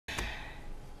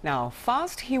Now,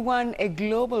 first he won a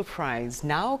global prize.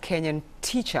 Now Kenyan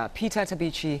teacher Peter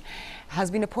Tabichi has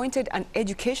been appointed an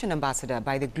education ambassador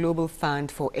by the Global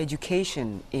Fund for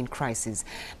Education in Crisis.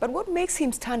 But what makes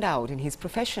him stand out in his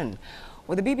profession?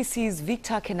 Well, the BBC's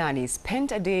Victor Kenani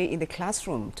spent a day in the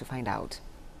classroom to find out.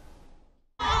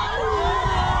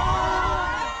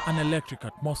 An electric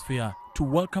atmosphere to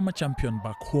welcome a champion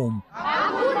back home.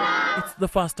 It's the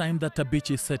first time that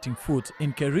Tabich is setting foot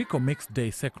in Keriko Mixed Day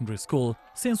Secondary School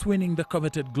since winning the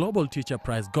coveted Global Teacher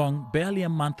Prize gong barely a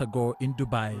month ago in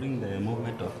Dubai.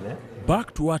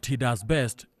 Back to what he does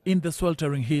best, in the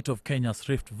sweltering heat of Kenya's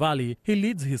Rift Valley, he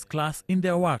leads his class in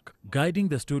their work, guiding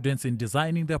the students in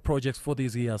designing their projects for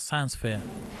this year's science fair.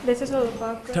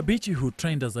 Tabichi, who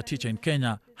trained as a teacher in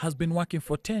Kenya, has been working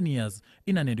for 10 years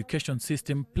in an education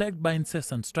system plagued by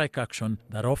incessant strike action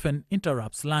that often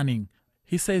interrupts learning.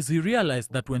 He says he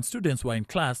realized that when students were in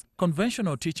class,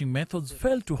 conventional teaching methods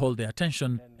failed to hold their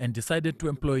attention and decided to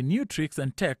employ new tricks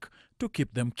and tech to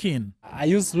keep them keen. I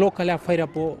use locally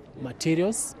affordable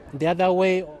materials. The other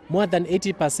way, more than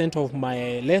 80% of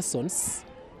my lessons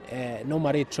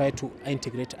normally try to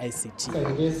integrate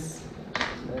ICT.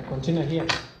 Continue here.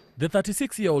 The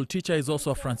 36-year-old teacher is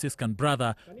also a Franciscan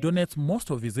brother, donates most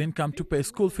of his income to pay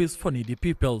school fees for needy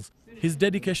pupils. His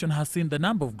dedication has seen the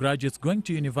number of graduates going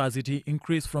to university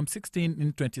increase from 16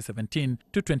 in 2017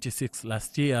 to 26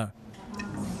 last year.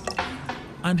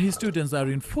 And his students are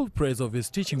in full praise of his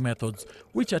teaching methods,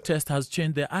 which attest has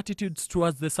changed their attitudes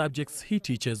towards the subjects he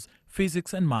teaches,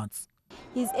 physics and maths.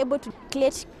 He's able to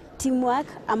create teamwork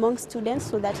among students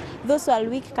so that those who are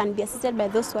weak can be assisted by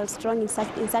those who are strong in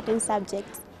certain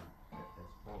subjects.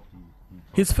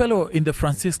 His fellow in the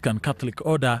Franciscan Catholic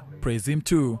order praise him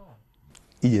too.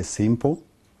 He is simple,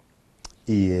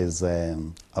 he is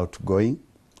outgoing,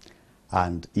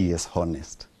 and he is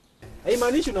honest.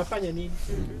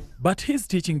 But his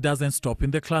teaching doesn't stop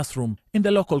in the classroom. In the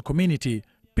local community,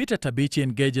 Peter Tabichi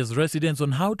engages residents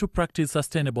on how to practice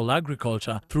sustainable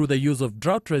agriculture through the use of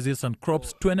drought-resistant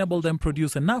crops to enable them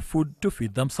produce enough food to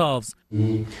feed themselves.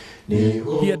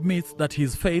 He admits that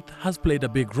his faith has played a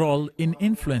big role in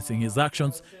influencing his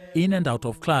actions in and out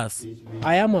of class.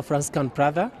 I am a Franciscan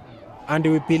brother, and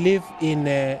we believe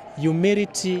in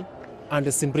humility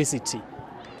and simplicity.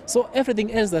 So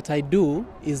everything else that I do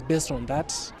is based on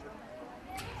that.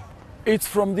 It's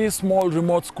from this small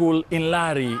remote school in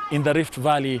Lari, in the Rift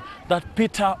Valley, that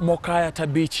Peter Mokaya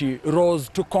Tabichi rose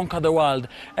to conquer the world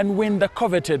and win the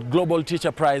coveted Global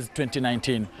Teacher Prize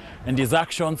 2019. And his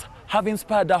actions have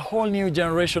inspired a whole new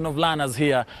generation of learners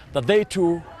here that they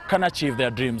too can achieve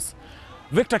their dreams.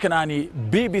 Victor Kenani,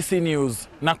 BBC News,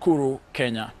 Nakuru,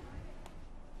 Kenya.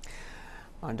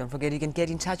 And don't forget, you can get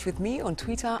in touch with me on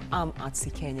Twitter. I'm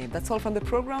 @CKenya. That's all from the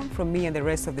program. From me and the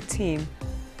rest of the team,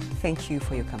 thank you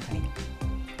for your company.